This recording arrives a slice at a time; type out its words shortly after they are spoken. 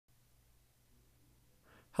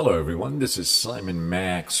Hello everyone, this is Simon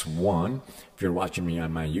Max 1. If you're watching me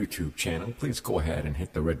on my YouTube channel, please go ahead and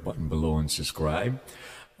hit the red button below and subscribe.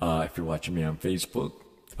 If you're watching me on Facebook,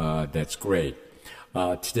 that's great.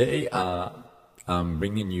 Today I'm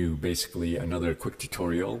bringing you basically another quick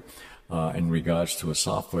tutorial in regards to a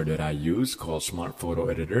software that I use called Smart Photo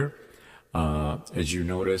Editor. As you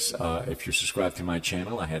notice, if you're subscribed to my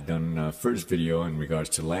channel, I had done a first video in regards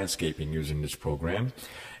to landscaping using this program.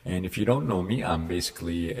 And if you don't know me, I'm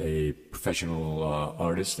basically a professional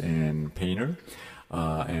artist and painter,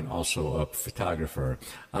 and also a photographer.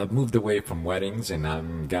 I've moved away from weddings and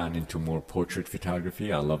I've gotten into more portrait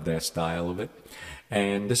photography. I love that style of it.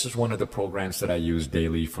 And this is one of the programs that I use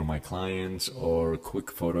daily for my clients or quick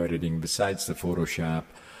photo editing besides the Photoshop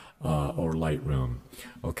or Lightroom.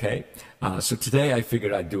 Okay, so today I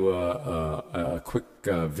figured I'd do a quick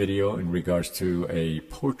video in regards to a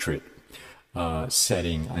portrait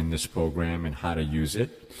setting on this program and how to use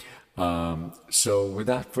it. So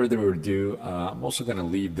without further ado, I'm also going to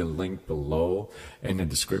leave the link below in the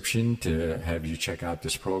description to have you check out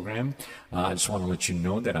this program. I just want to let you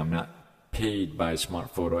know that I'm not paid by Smart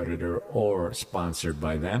Photo Editor or sponsored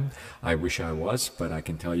by them. I wish I was, but I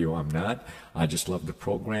can tell you I'm not. I just love the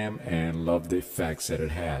program and love the effects that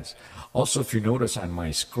it has. Also, if you notice on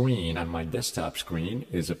my screen, on my desktop screen,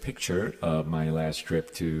 is a picture of my last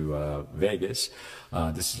trip to Vegas.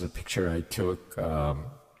 This is a picture I took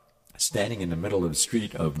standing in the middle of the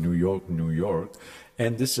street of New York, New York.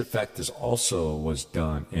 And this effect was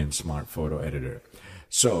done in Smart Photo Editor.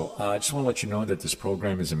 So I just want to let you know that this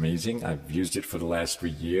program is amazing. I've used it for the last 3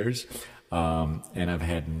 years, and I've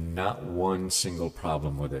had not one single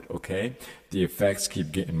problem with it, okay? The effects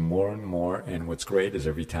keep getting more and more, and what's great is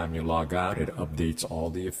every time you log out, it updates all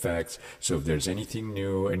the effects. So if there's anything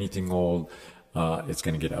new, anything old, it's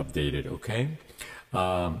going to get updated, okay?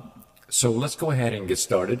 So let's go ahead and get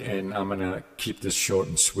started, and I'm going to keep this short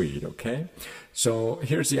and sweet, okay? So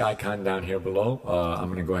here's the icon down here below. I'm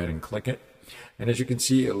going to go ahead and click it. And as you can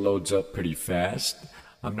see, it loads up pretty fast.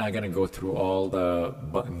 I'm not going to go through all the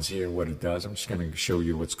buttons here, what it does. I'm just going to show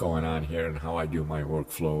you what's going on here and how I do my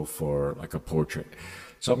workflow for like a portrait.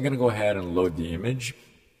 So I'm going to go ahead and load the image.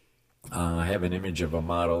 I have an image of a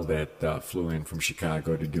model that flew in from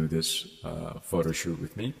Chicago to do this photo shoot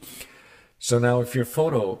with me. So now if your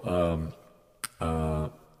photo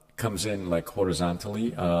comes in like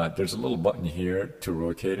horizontally, there's a little button here to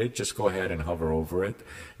rotate it. Just go ahead and hover over it,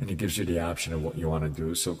 and it gives you the option of what you want to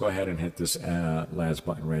do. So go ahead and hit this last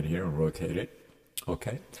button right here and rotate it.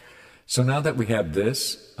 Okay, so now that we have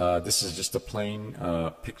this, this is just a plain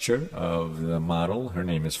picture of the model. Her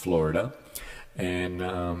name is Florida,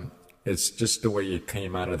 and it's just the way it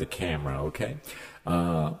came out of the camera. Okay,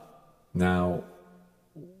 now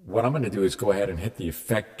what I'm going to do is go ahead and hit the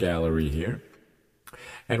effect gallery here.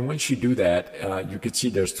 And once you do that, you can see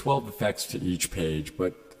there's 12 effects to each page,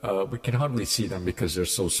 but we can hardly see them because they're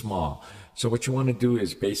so small. So what you want to do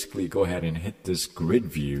is basically go ahead and hit this grid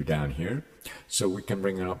view down here so we can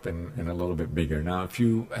bring it up in a little bit bigger. Now, if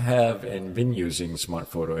you have and been using Smart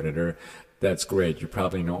Photo Editor, that's great. You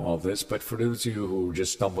probably know all this, but for those of you who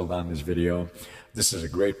just stumbled on this video, this is a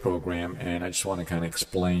great program, and I just want to kind of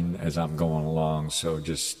explain as I'm going along. So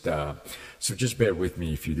just bear with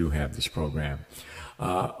me if you do have this program.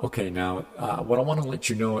 Okay, now what I want to let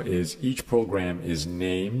you know is each program is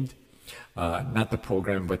named, not the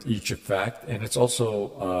program, but each effect, and it's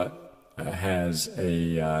also has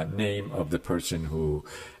a name of the person who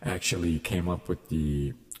actually came up with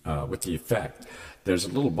the effect. There's a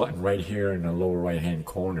little button right here in the lower right-hand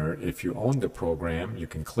corner. If you own the program, you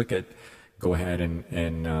can click it, go ahead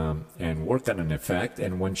and work on an effect,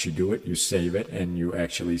 and once you do it, you save it, and you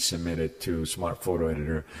actually submit it to Smart Photo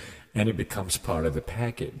Editor, and it becomes part of the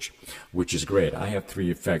package, which is great. I have 3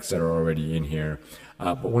 effects that are already in here,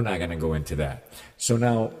 but we're not going to go into that. So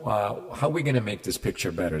now, how are we going to make this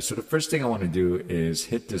picture better? So the first thing I want to do is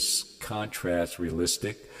hit this contrast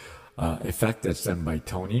realistic effect that's done by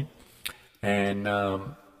Tony. And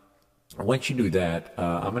once you do that,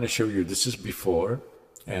 I'm going to show you this is before,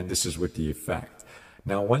 and this is with the effect.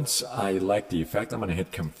 Now, once I like the effect, I'm going to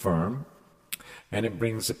hit confirm, and it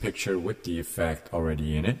brings the picture with the effect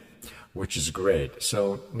already in it, which is great.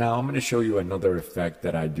 So now I'm going to show you another effect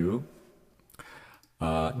that I do.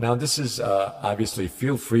 Now this is obviously,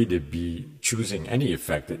 feel free to be choosing any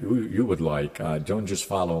effect that you would like. Don't just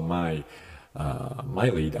follow my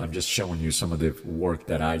lead. I'm just showing you some of the work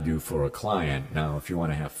that I do for a client. Now if you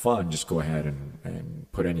want to have fun, just go ahead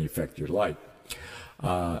and put any effect you like.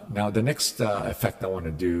 Now the next effect I want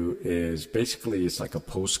to do is basically it's like a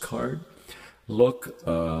postcard look.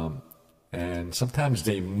 and sometimes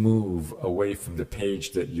they move away from the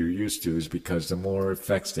page that you're used to, is because the more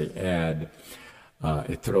effects they add,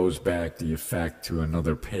 it throws back the effect to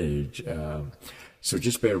another page. So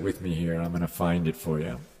just bear with me here. I'm going to find it for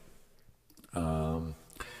you.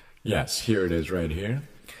 Yes, here it is right here.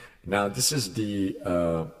 Now this is the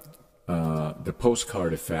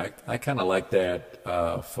postcard effect. I kind of like that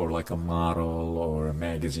for like a model or a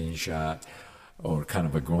magazine shot or kind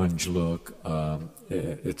of a grunge look.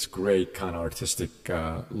 It's great kind of artistic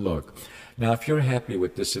look. Now if you're happy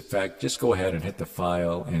with this effect, just go ahead and hit the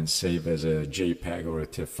file and save as a JPEG or a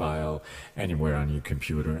TIFF file anywhere on your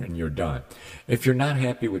computer, and you're done. If you're not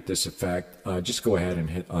happy with this effect, just go ahead and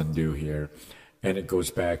hit undo here, and it goes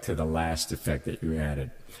back to the last effect that you added.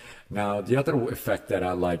 Now the other effect that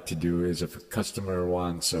I like to do is if a customer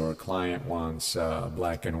wants or a client wants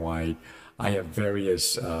black and white, I have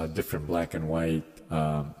various different black and white,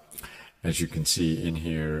 as you can see in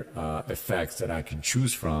here, effects that I can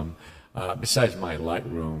choose from, besides my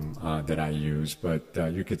Lightroom that I use. But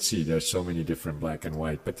you can see there's so many different black and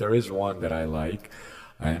white. But there is one that I like,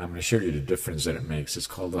 and I'm going to show you the difference that it makes. It's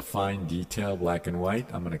called the Fine Detail Black and White.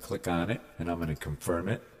 I'm going to click on it, and I'm going to confirm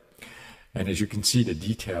it. And as you can see, the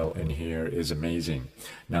detail in here is amazing.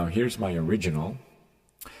 Now here's my original,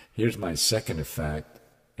 here's my second effect,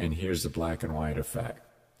 and here's the black and white effect.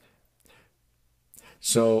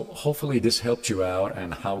 So hopefully this helped you out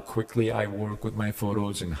on how quickly I work with my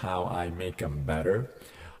photos and how I make them better.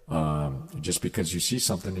 Just because you see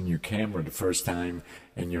something in your camera the first time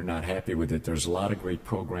and you're not happy with it, there's a lot of great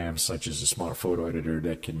programs such as the Smart Photo Editor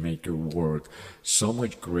that can make your work so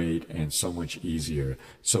much great and so much easier.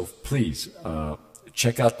 So please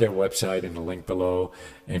check out their website in the link below,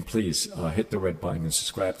 and please hit the red button and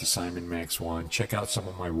subscribe to Simon Max 1. Check out some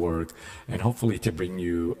of my work, and hopefully to bring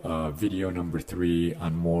you video number 3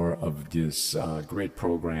 on more of this great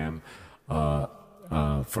program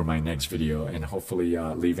for my next video. And hopefully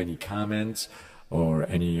leave any comments or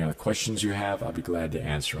any questions you have. I'll be glad to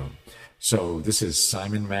answer them. So this is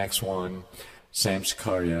Simon Max 1, Sam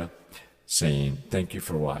Sikaria, saying thank you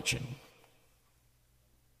for watching.